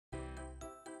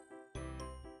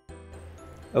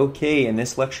Okay, in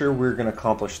this lecture we're going to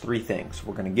accomplish three things.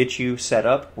 We're going to get you set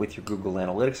up with your Google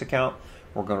Analytics account.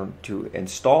 We're going to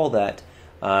install that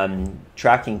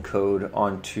tracking code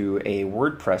onto a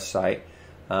WordPress site.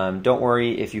 Don't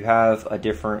worry if you have a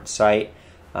different site,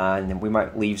 and then we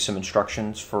might leave some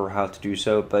instructions for how to do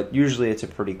so, but usually it's a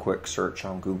pretty quick search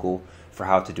on Google for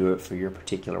how to do it for your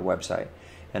particular website.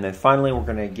 And then finally we're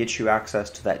going to get you access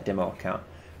to that demo account.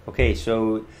 Okay,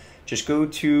 so just go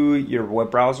to your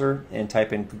web browser and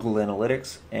type in Google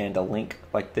Analytics, and a link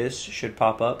like this should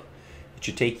pop up. It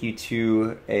should take you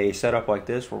to a setup like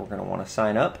this where we're going to want to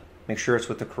sign up. Make sure it's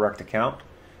with the correct account.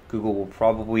 Google will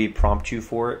probably prompt you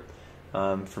for it.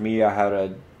 For me, I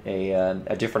had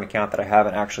a different account that I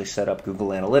haven't actually set up Google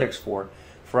Analytics for.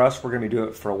 For us, we're going to do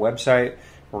it for a website.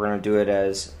 We're going to do it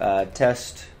as a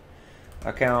test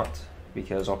account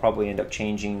because I'll probably end up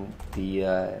changing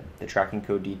the tracking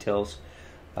code details.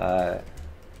 Enter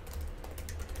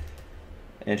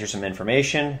some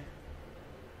information.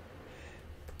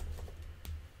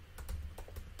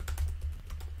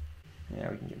 Yeah,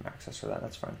 we can give them access for that.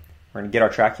 That's fine. We're going to get our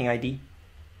tracking ID.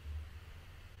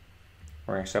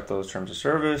 We're going to accept those terms of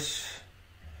service.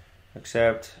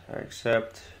 Accept.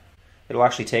 It'll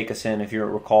actually take us in, if you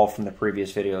recall from the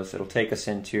previous videos, it'll take us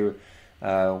into,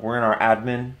 we're in our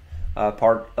admin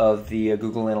part of the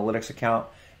Google Analytics account,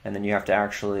 and then you have to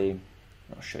actually,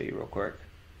 I'll show you real quick.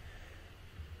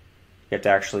 You have to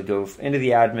actually go into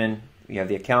the admin. You have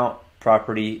the account,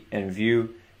 property, and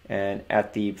view, and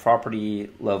at the property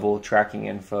level, tracking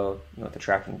info, you want the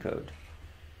tracking code.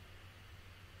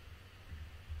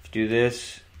 If you do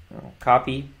this,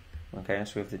 copy, okay,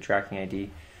 so we have the tracking ID.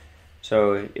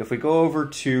 So if we go over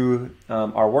to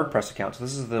our WordPress account, so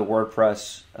this is the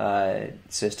WordPress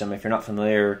system. If you're not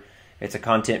familiar, it's a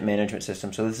content management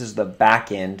system. So this is the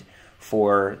back end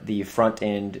for the front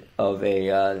end of a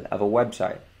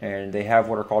website, and they have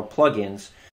what are called plugins.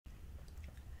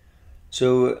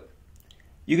 So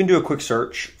you can do a quick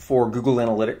search for Google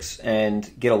Analytics and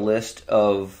get a list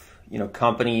of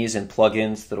companies and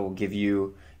plugins that will give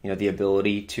you the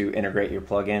ability to integrate your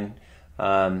plugin.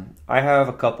 I have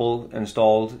a couple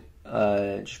installed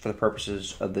just for the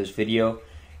purposes of this video,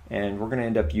 and we're going to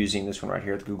end up using this one right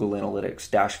here, the Google Analytics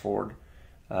dashboard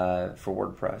for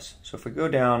WordPress. So if we go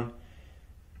down,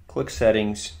 click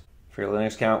Settings for your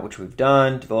Linux account, which we've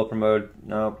done. Developer mode,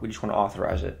 no, we just want to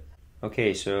authorize it.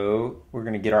 Okay, so we're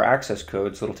going to get our access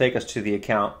code, so it'll take us to the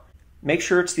account. Make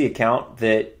sure it's the account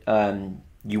that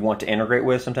you want to integrate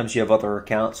with. Sometimes you have other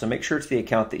accounts, so make sure it's the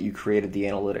account that you created the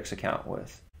analytics account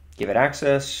with. Give it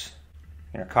access.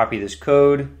 I'm going to copy this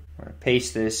code. I'm going to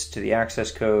paste this to the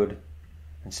access code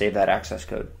and save that access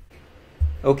code.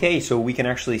 Okay, so we can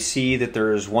actually see that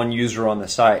there's one user on the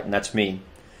site, and that's me.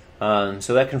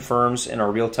 So that confirms in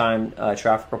our real-time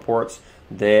traffic reports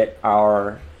that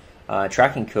our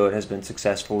tracking code has been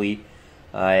successfully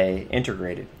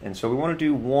integrated. And so we want to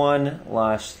do one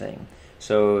last thing.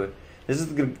 So this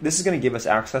is going to give us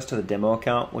access to the demo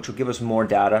account, which will give us more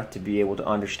data to be able to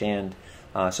understand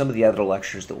some of the other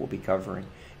lectures that we'll be covering.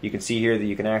 You can see here that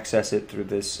you can access it through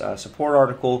this support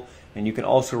article, and you can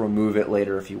also remove it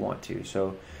later if you want to.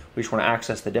 So we just want to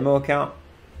access the demo account.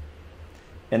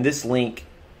 And this link,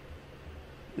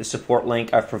 the support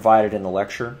link, I've provided in the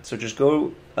lecture. So just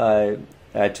go to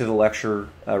the lecture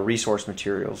resource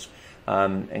materials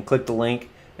and click the link,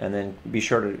 and then be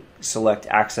sure to select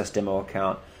Access Demo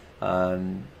Account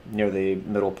near the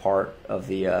middle part of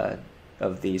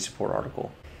the support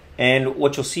article. And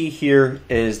what you'll see here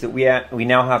is that we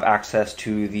now have access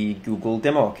to the Google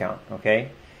demo account,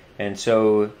 okay? And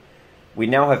so we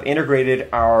now have integrated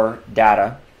our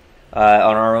data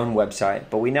on our own website,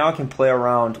 but we now can play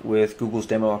around with Google's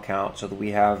demo account so that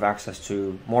we have access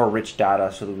to more rich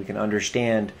data so that we can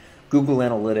understand Google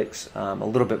Analytics a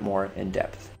little bit more in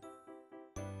depth.